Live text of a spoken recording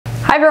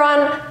Hi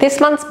everyone, this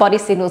month's Body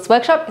Signals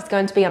workshop is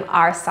going to be on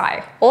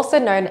RSI, also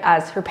known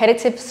as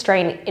repetitive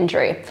strain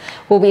injury.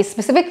 We'll be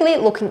specifically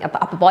looking at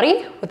the upper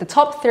body, with the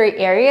top three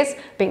areas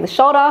being the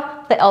shoulder,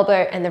 the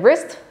elbow and the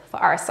wrist for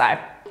RSI.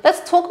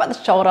 Let's talk about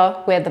the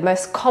shoulder, where the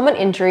most common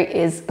injury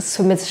is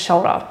swimmer's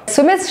shoulder.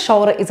 Swimmer's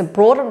shoulder is a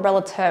broad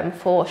umbrella term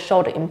for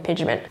shoulder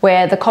impingement,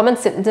 where the common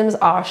symptoms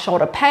are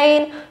shoulder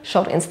pain,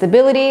 shoulder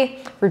instability,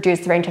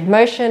 reduced range of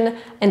motion,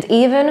 and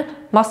even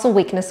muscle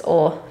weakness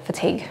or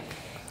fatigue.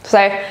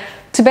 So,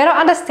 to better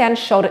understand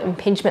shoulder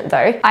impingement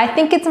though, I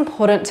think it's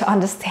important to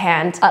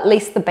understand at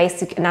least the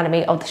basic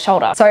anatomy of the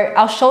shoulder. So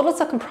our shoulders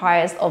are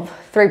comprised of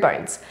three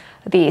bones: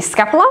 the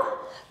scapula,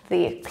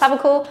 the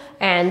clavicle,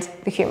 and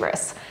the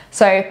humerus.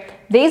 So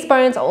these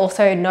bones are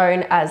also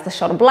known as the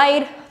shoulder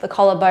blade, the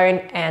collarbone,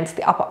 and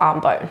the upper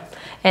arm bone.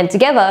 And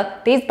together,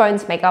 these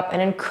bones make up an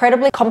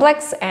incredibly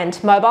complex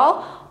and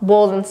mobile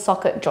ball and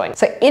socket joint.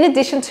 So in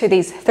addition to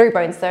these three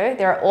bones though,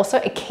 there are also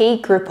a key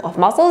group of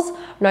muscles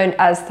known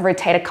as the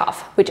rotator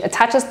cuff, which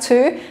attaches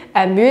to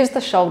and moves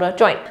the shoulder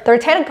joint. The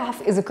rotator cuff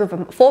is a group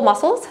of four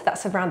muscles that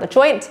surround the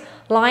joint,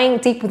 lying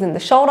deep within the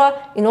shoulder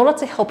in order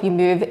to help you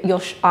move your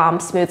arm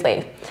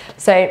smoothly.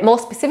 So more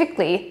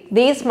specifically,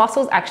 these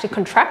muscles actually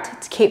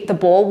contract to keep the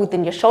ball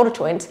within your shoulder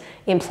joint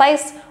in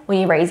place when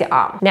you raise your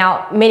arm.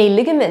 Now, many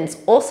ligaments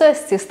also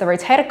assist the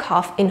rotator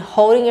cuff in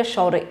holding your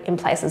shoulder in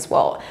place as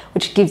well,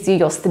 which gives you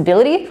your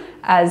stability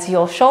as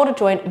your shoulder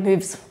joint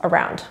moves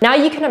around. Now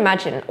you can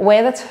imagine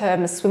where the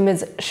term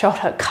swimmer's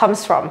shoulder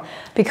comes from,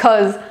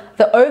 because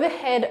the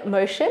overhead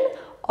motion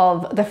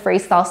of the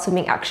freestyle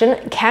swimming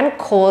action can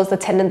cause the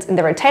tendons in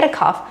the rotator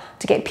cuff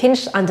to get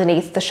pinched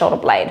underneath the shoulder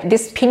blade.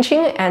 This pinching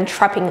and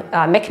trapping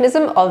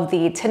mechanism of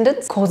the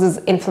tendons causes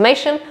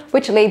inflammation,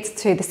 which leads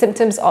to the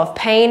symptoms of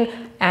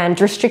pain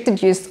and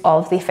restricted use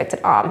of the affected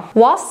arm.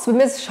 Whilst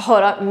swimmer's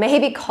shoulder may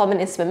be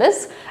common in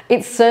swimmers,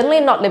 it's certainly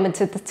not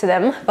limited to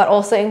them, but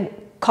also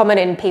common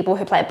in people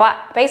who play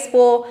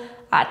baseball,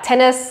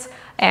 tennis,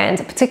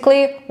 and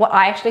particularly what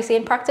I actually see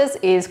in practice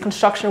is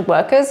construction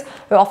workers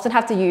who often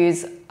have to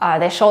use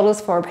their shoulders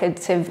for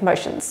repetitive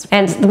motions.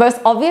 And the most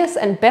obvious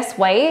and best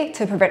way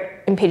to prevent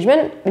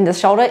impingement in the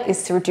shoulder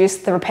is to reduce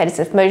the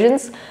repetitive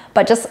motions,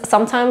 but just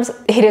sometimes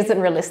it isn't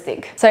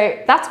realistic. So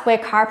that's where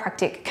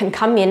chiropractic can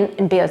come in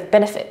and be of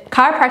benefit.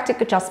 Chiropractic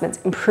adjustments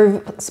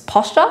improve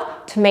posture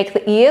to make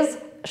the ears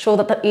sure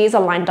that the ears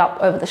are lined up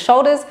over the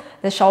shoulders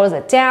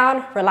are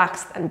down,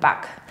 relaxed and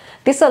back.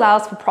 This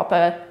allows for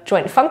proper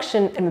joint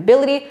function and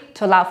mobility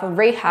to allow for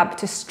rehab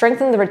to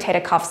strengthen the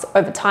rotator cuffs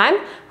over time,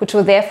 which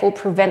will therefore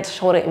prevent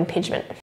shoulder impingement.